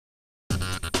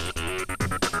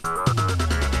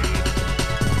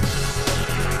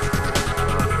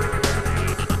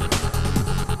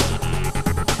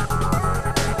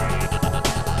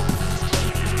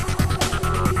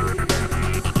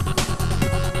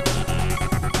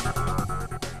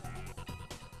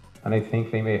and I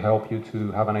think they may help you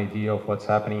to have an idea of what's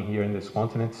happening here in this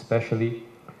continent, especially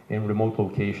in remote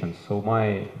locations. So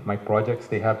my projects,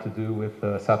 they have to do with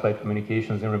satellite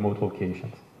communications in remote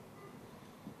locations.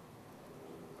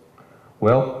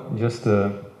 Well, just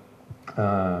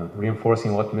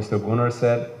reinforcing what Mr. Gunnar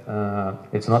said,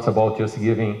 it's not about just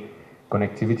giving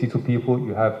connectivity to people,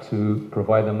 you have to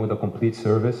provide them with a complete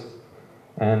service.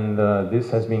 And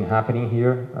this has been happening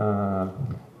here.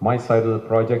 My side of the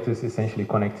project is essentially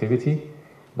connectivity,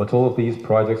 but all of these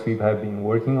projects we have been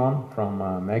working on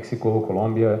from Mexico,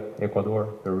 Colombia, Ecuador,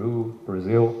 Peru,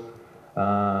 Brazil,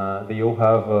 they all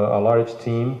have a large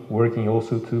team working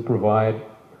also to provide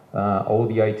all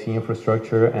the IT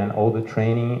infrastructure and all the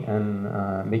training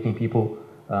and making people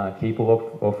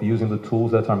capable of using the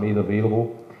tools that are made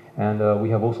available. And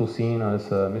we have also seen, as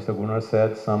Mr. Gunnar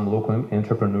said, some local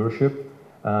entrepreneurship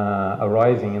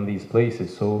arising in these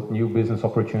places. So new business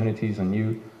opportunities and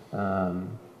new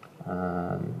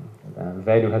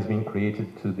value has been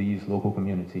created to these local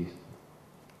communities.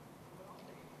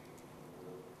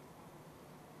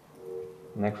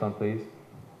 Next one, please.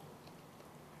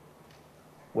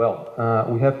 Well,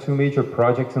 we have two major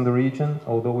projects in the region.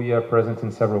 Although we are present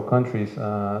in several countries,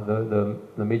 the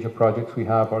major projects we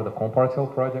have are the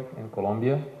Compartel project in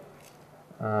Colombia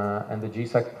and the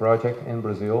GSAC project in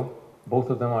Brazil.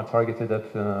 Both of them are targeted at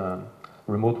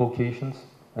remote locations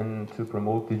and to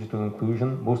promote digital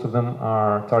inclusion. Most of them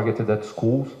are targeted at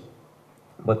schools,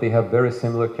 but they have very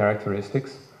similar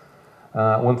characteristics.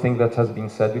 One thing that has been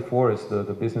said before is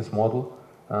the business model.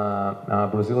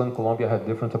 Brazil and Colombia have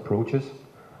different approaches.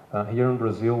 Here in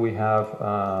Brazil, we have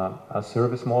a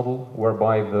service model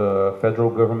whereby the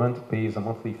federal government pays a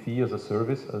monthly fee as a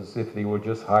service, as if they were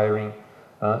just hiring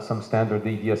some standard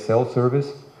ADSL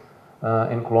service.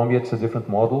 In Colombia, it's a different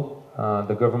model.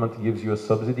 The government gives you a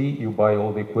subsidy, you buy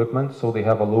all the equipment, so they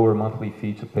have a lower monthly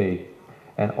fee to pay.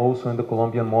 And also in the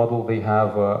Colombian model, they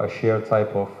have a share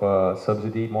type of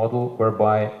subsidy model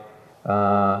whereby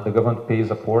the government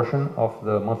pays a portion of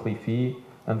the monthly fee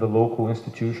and the local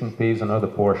institution pays another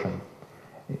portion.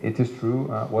 It is true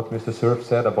what Mr. Cerf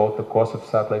said about the cost of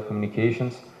satellite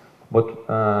communications, but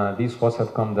these costs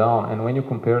have come down. And when you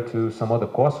compare to some other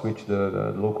costs which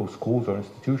the local schools or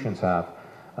institutions have,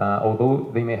 although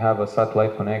they may have a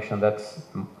satellite connection that's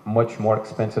much more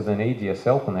expensive than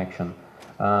ADSL connection,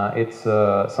 it's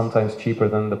sometimes cheaper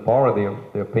than the power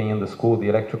they're paying in the school, the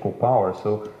electrical power.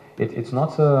 So it's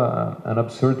not an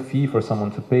absurd fee for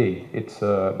someone to pay,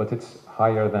 but it's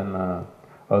higher than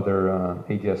other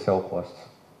ADSL costs.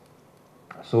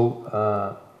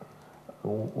 So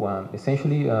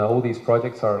essentially all these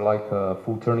projects are like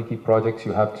full turnkey projects.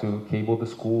 You have to cable the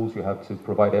schools, you have to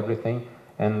provide everything.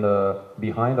 And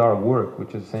behind our work,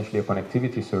 which is essentially a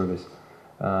connectivity service,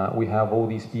 we have all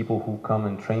these people who come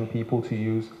and train people to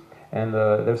use. And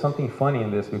there's something funny in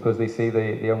this, because they say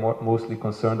they are mostly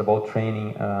concerned about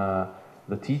training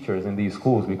the teachers in these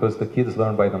schools, because the kids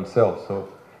learn by themselves. So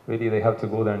really they have to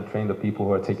go there and train the people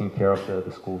who are taking care of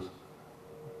the schools.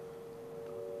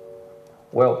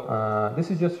 Well, this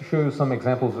is just to show you some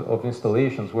examples of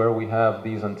installations where we have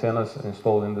these antennas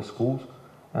installed in the schools,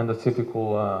 and the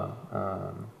typical,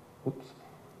 oops.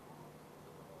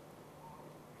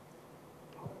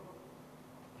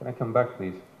 Can I come back,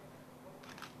 please?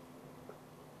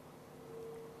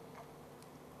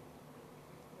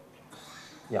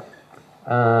 Yeah.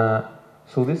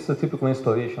 So this is a typical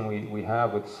installation we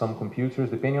have with some computers.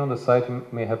 Depending on the site, we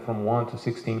may have from 1 to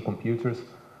 16 computers.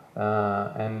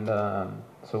 And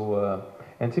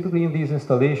typically in these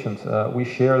installations, we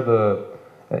share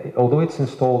although it's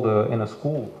installed in a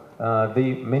school,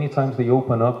 many times they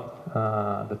open up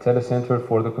the telecenter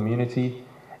for the community.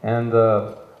 And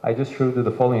I just showed you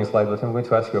the following slide, but I'm going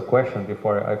to ask you a question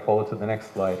before I follow to the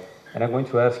next slide. And I'm going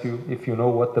to ask you if you know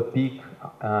what the peak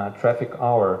traffic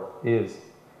hour is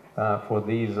for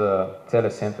these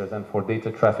telecenters and for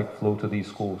data traffic flow to these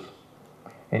schools.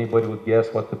 Anybody would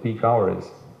guess what the peak hour is?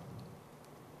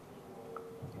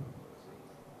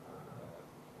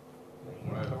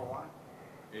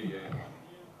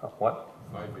 What?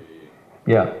 5 a.m.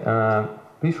 Yeah,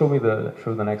 please show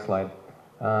the next slide.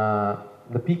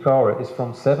 The peak hour is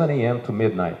from 7 a.m. to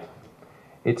midnight.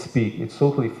 It's peak, it's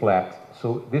totally flat.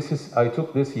 So I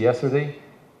took this yesterday.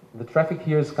 The traffic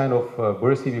here is kind of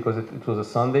bursty because it was a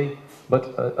Sunday,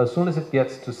 but as soon as it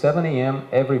gets to 7 a.m.,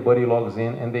 everybody logs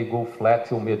in and they go flat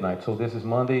till midnight. So this is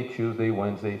Monday, Tuesday,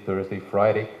 Wednesday, Thursday,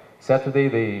 Friday. Saturday,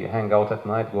 they hang out at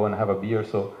night, go and have a beer,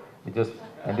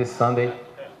 and this Sunday.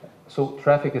 So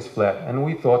traffic is flat, and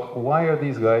we thought, why are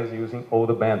these guys using all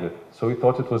the bandwidth? So we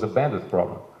thought it was a bandwidth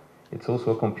problem. It's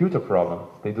also a computer problem.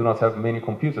 They do not have many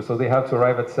computers, so they have to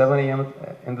arrive at 7 a.m.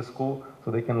 in the school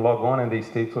so they can log on and they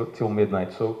stay till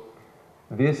midnight. So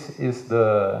this is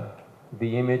the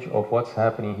image of what's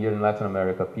happening here in Latin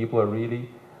America. People are really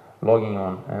logging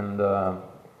on,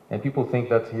 and people think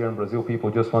that here in Brazil people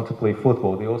just want to play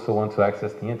football. They also want to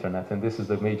access the internet, and this is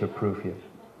the major proof here.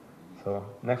 So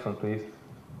next one, please.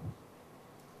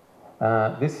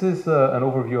 This is an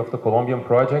overview of the Colombian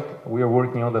project. We are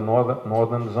working on the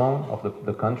northern zone of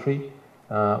the country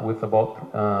with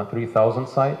about 3,000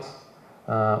 sites,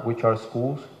 which are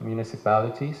schools,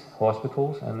 municipalities,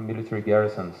 hospitals, and military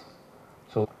garrisons.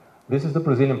 So this is the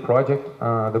Brazilian project.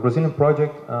 The Brazilian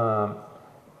project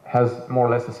has more or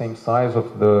less the same size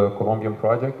of the Colombian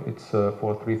project. It's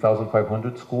for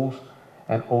 3,500 schools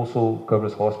and also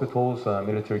covers hospitals,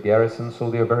 military garrisons, so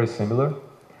they are very similar.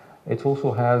 It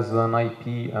also has an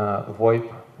IP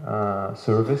VoIP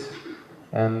service,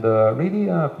 and really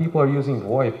people are using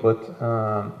VoIP,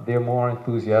 but they're more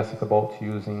enthusiastic about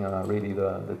using really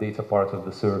the data part of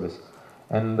the service.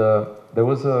 And there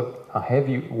was a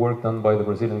heavy work done by the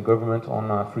Brazilian government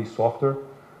on free software,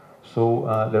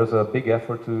 so there's a big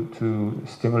effort to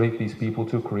stimulate these people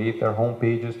to create their home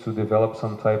pages, to develop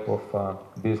some type of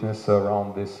business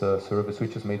around this service,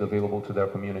 which is made available to their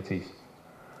communities.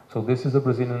 So this is the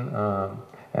Brazilian,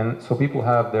 and so people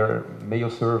have their mail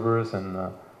servers and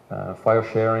file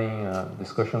sharing,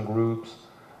 discussion groups,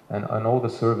 and all the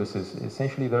services.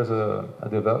 Essentially, there's a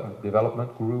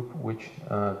development group which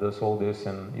does all this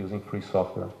and using free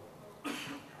software.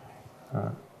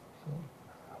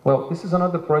 Well, this is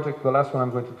another project, the last one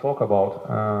I'm going to talk about.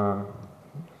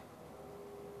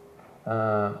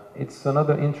 It's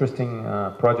another interesting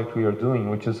project we are doing,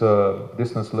 which is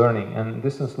distance learning. And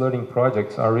distance learning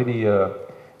projects are really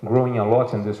growing a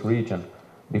lot in this region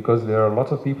because there are a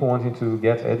lot of people wanting to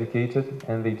get educated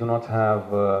and they do not have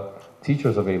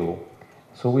teachers available.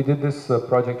 So we did this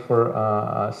project for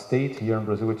a state here in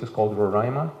Brazil, which is called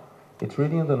Roraima. It's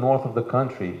really in the north of the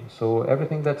country. So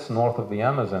everything that's north of the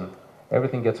Amazon,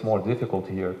 everything gets more difficult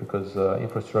here because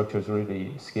infrastructure is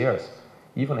really scarce.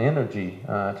 Even energy,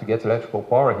 to get electrical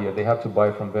power here, they have to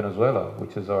buy from Venezuela,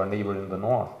 which is our neighbor in the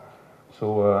north.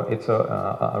 So it's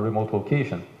a remote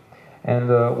location. And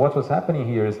what was happening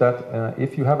here is that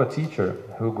if you have a teacher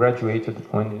who graduated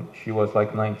when she was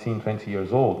like 19, 20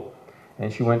 years old,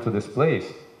 and she went to this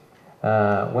place,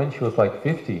 when she was like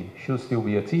 50, she would still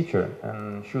be a teacher,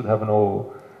 and she would have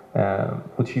no,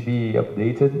 would she be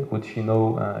updated? Would she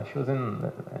know, she was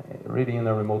really in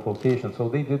a remote location. So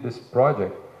they did this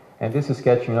project. And this is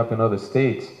catching up in other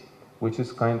states, which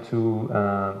is kind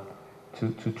to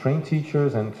train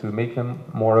teachers and to make them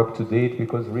more up to date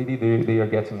because really they are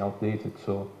getting outdated.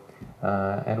 So,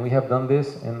 and we have done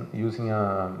this in using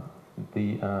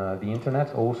the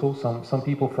internet. Also, some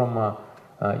people from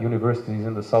universities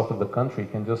in the south of the country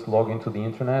can just log into the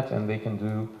internet and they can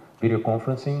do video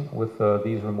conferencing with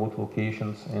these remote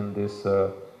locations in this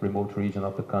remote region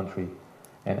of the country.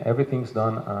 And everything's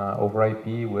done over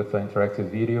IP with interactive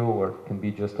video, or it can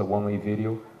be just a one-way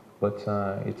video, but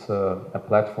it's a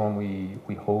platform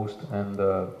we host and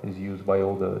is used by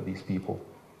all these people.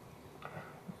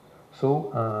 So,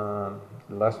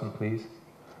 the last one, please.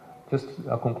 Just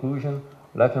a conclusion.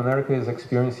 Latin America is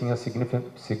experiencing a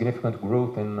significant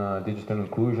growth in digital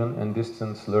inclusion and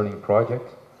distance learning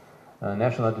projects.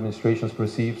 National administrations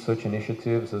perceive such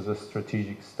initiatives as a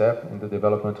strategic step in the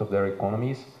development of their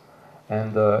economies.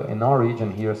 And in our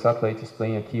region here, satellite is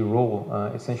playing a key role,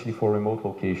 essentially for remote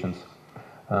locations.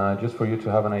 Just for you to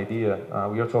have an idea,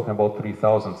 we are talking about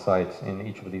 3,000 sites in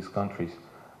each of these countries.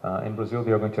 In Brazil,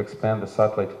 they are going to expand the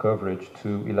satellite coverage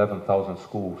to 11,000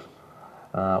 schools.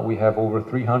 We have over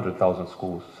 300,000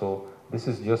 schools. So this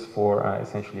is just for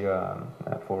essentially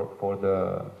for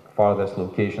the farthest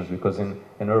locations, because in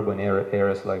urban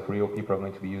areas like Rio, people are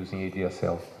going to be using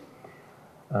ADSL.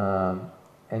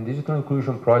 And digital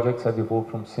inclusion projects have evolved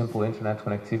from simple internet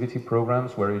connectivity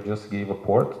programs where you just gave a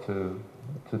port to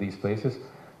these places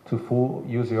to full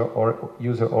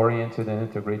user-oriented and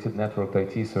integrated networked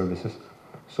IT services.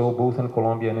 So both in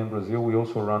Colombia and in Brazil, we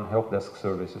also run help desk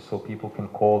services so people can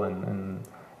call and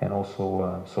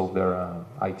also solve their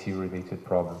IT-related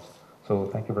problems. So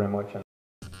thank you very much.